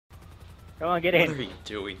Come on, get What are in. you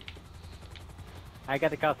doing? I got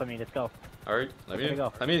the cops on me. Let's go. Alright, let me in.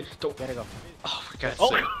 Go. Let me in. Don't. Gotta go. Oh, for God's Oh.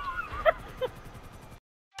 sake.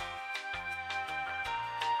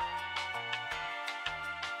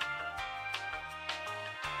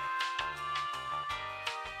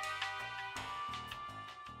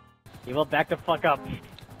 You will back the fuck up.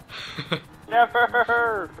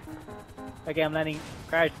 Never! Okay, I'm landing.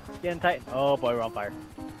 Crash. Get in tight. Oh boy, we're on fire.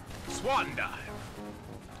 Swan dive!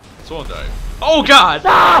 Swan dive. Oh God!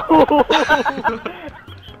 No!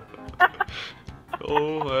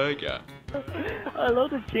 Oh my God. I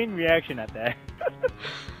love the chain reaction at that.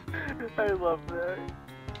 I love that.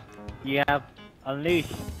 You have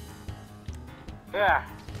unleashed Yeah.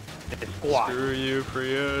 the squad. Screw you,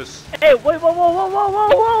 Prius. Hey, wait, whoa, whoa, whoa, whoa, whoa,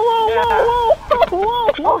 whoa, whoa, whoa,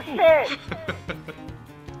 whoa, whoa, Oh shit!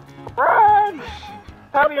 Run!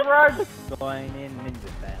 Tommy, run! Going in ninja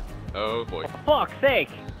style. Oh boy. For fuck's sake!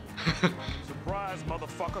 Surprise,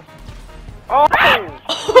 motherfucker! Oh!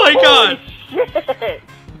 Oh my God! Shit!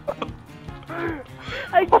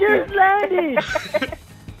 I just landed!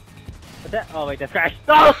 What's that? Oh wait, that's Crash.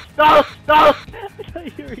 No! No! No! I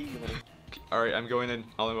thought you were evil. Alright, I'm going in.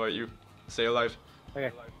 I'll invite you. Stay alive.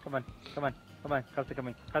 Okay, come on, come on, come on. Cops are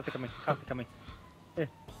coming, cops are coming, cops are coming.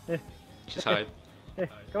 Just hide.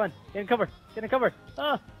 Come on, get in cover, get in cover.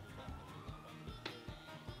 Ah!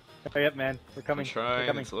 Hurry up, man. We're coming. I'm trying, We're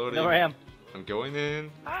coming. it's loading. You know where I am. I'm going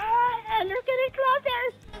in. Ah, and they're getting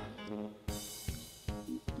closer.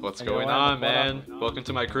 What's I going know, on, I'm man? Welcome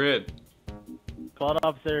to my crib. Squad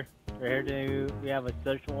officer, we're here to. We have a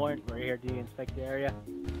search warrant. We're here to inspect the area.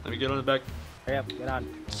 Let me get on the back. Hurry up, get on.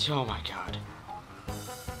 Oh my God.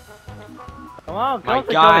 Come on, My cops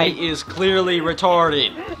are guy coming. is clearly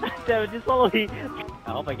retarded. Damn it, just follow me.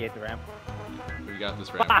 I hope I get the ramp. We got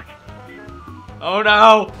this ramp. Fuck! Oh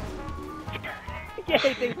no! Yay,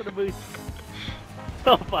 thanks for the boost.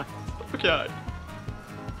 Oh fuck. Oh God.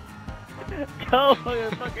 Go,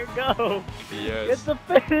 motherfucker, go! Get Yes. the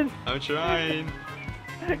fence! I'm trying.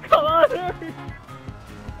 Come on, hurry!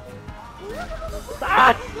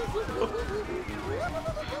 Ah!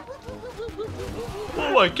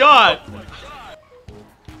 Oh my God!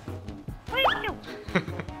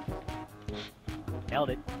 Nailed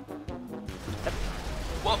it.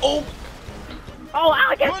 Whoa, oh! Oh,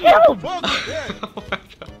 I got killed! Oh my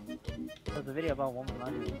God. There's a video about woman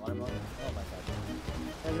laundry with watermelon. Oh my god.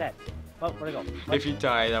 Look at that. Oh, where'd it go? What? If you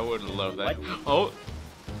died, I wouldn't love that. What? Oh!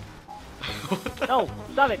 What the- No!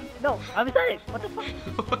 Stop it! No! I'm inside it! What the fuck?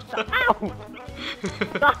 What Stop. the- Ow!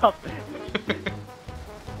 Stop!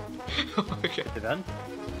 Oh my God. Is it done?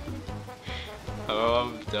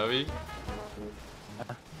 Debbie?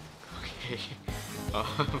 Okay.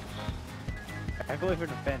 I go away from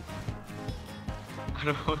the fence. I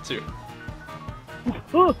don't know what to.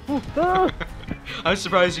 Ah! I'm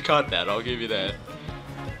surprised you caught that, I'll give you that.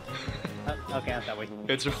 Okay, I'm that way.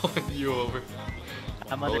 It's rolling you over.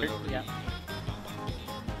 I'm under. Rolling over. Yeah.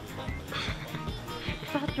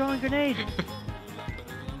 Stop throwing grenades!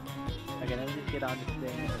 Okay, let me just get on this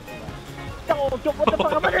thing. Oh, what the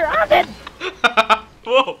fuck? I'm under! I'm in!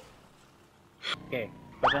 Whoa! Okay,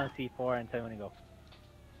 put down C4 and tell me when to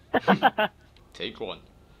go. Take one.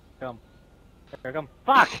 Come. Here, come.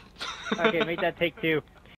 Fuck! Okay, make that take two.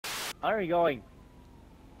 How are we going?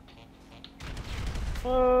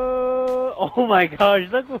 Oh my gosh,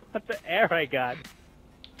 look what the air I got.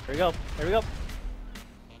 Here we go, here we go.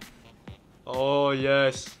 Oh,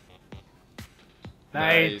 yes.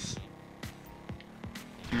 Nice.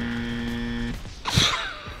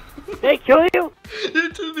 They kill you?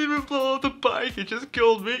 It didn't even blow up the bike, it just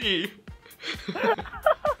killed me.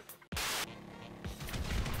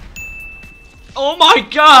 Oh my You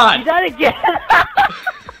God! died again!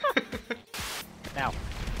 Now.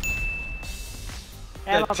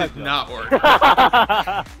 And That I'm did not work.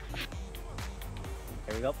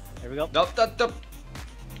 Here we go, here we go. Nope, nope, nope.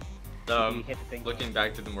 You hit the thing. Looking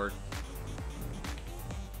back didn't work.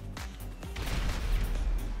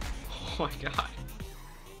 Oh my God.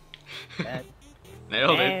 That.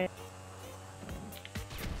 Nailed it. And...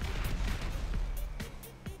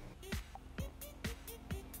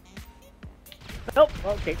 Nope,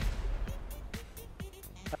 okay.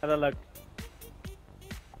 Have a look.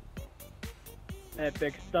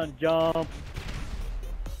 Epic stunt jump.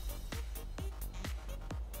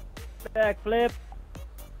 Backflip.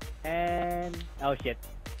 And... oh shit.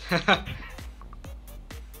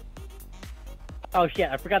 Oh shit,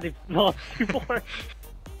 I forgot the lost before.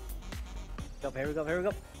 Here we go, here we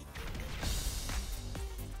go.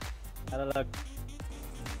 Have a look.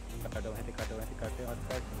 Don't hit the card, don't hit the card, don't hit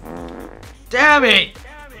the card. Damn it!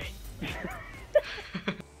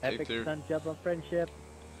 Epic through. stunt jump on friendship.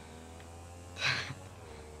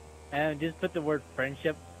 And just put the word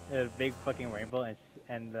friendship in a big fucking rainbow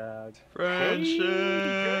and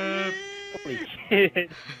Friendship. holy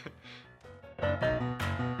shit.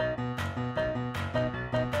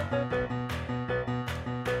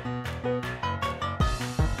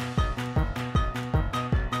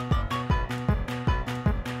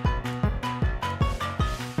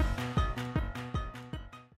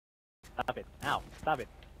 Stop it. Ow. Stop it.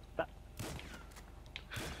 Stop.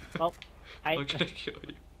 Well, I'm gonna kill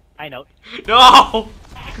you. I know. No!